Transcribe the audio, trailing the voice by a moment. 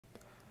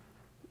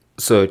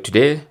So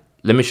today,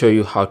 let me show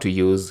you how to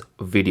use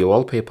video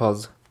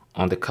wallpapers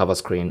on the cover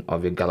screen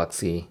of your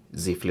Galaxy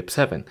Z Flip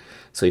 7.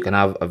 So you can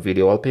have a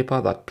video wallpaper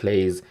that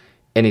plays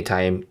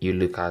anytime you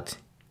look at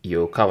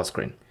your cover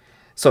screen.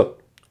 So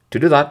to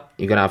do that,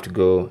 you're gonna have to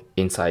go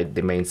inside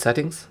the main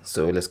settings.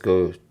 So let's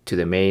go to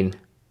the main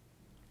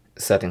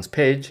settings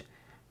page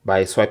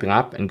by swiping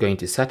up and going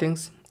to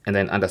settings, and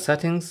then under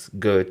settings,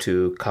 go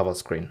to cover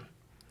screen.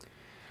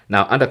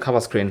 Now under cover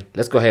screen,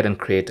 let's go ahead and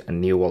create a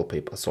new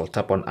wallpaper. So I'll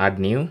tap on add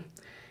new,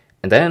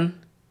 and then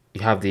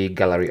you have the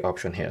gallery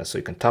option here. So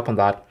you can tap on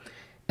that,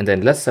 and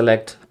then let's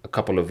select a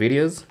couple of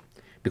videos,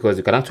 because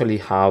you can actually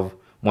have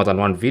more than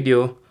one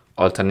video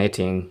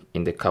alternating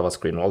in the cover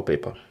screen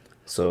wallpaper.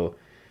 So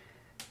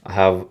I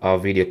have a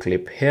video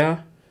clip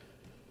here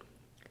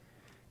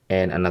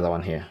and another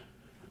one here.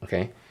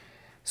 Okay,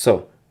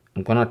 so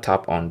I'm gonna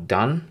tap on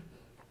done,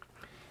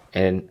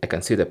 and I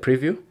can see the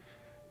preview.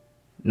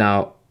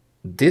 Now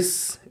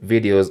these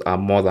videos are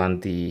more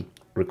than the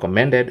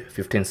recommended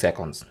 15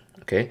 seconds.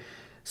 Okay,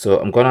 so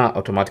I'm gonna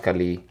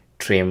automatically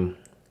trim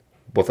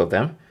both of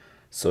them.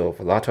 So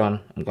for that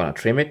one, I'm gonna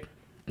trim it,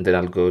 and then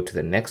I'll go to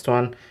the next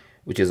one,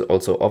 which is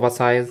also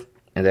oversized,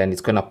 and then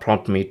it's gonna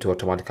prompt me to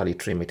automatically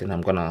trim it, and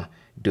I'm gonna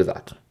do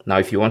that. Now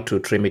if you want to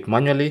trim it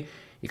manually,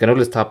 you can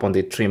always tap on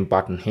the trim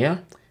button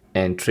here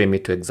and trim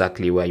it to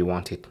exactly where you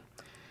want it.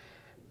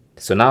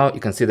 So now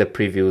you can see the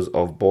previews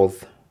of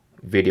both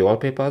video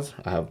wallpapers.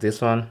 I have this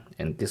one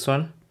and this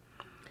one.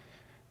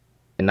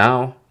 And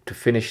now to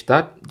finish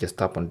that, just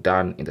tap on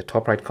done in the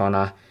top right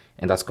corner,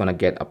 and that's gonna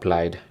get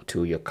applied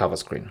to your cover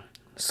screen.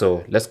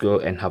 So let's go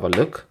and have a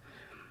look.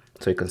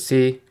 So you can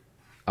see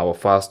our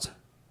first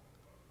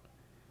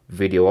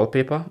video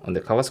wallpaper on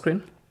the cover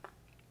screen.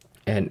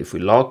 And if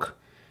we lock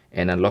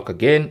and unlock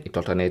again, it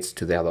alternates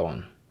to the other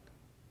one.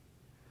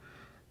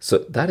 So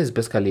that is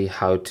basically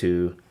how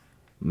to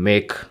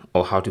make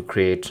or how to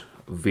create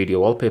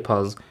video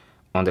wallpapers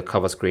on the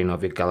cover screen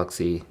of your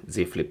Galaxy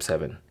Z Flip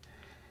 7.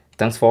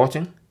 Thanks for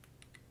watching.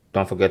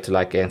 Don't forget to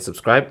like and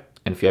subscribe.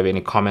 And if you have any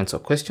comments or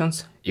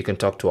questions, you can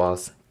talk to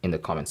us in the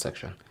comment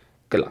section.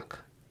 Good luck.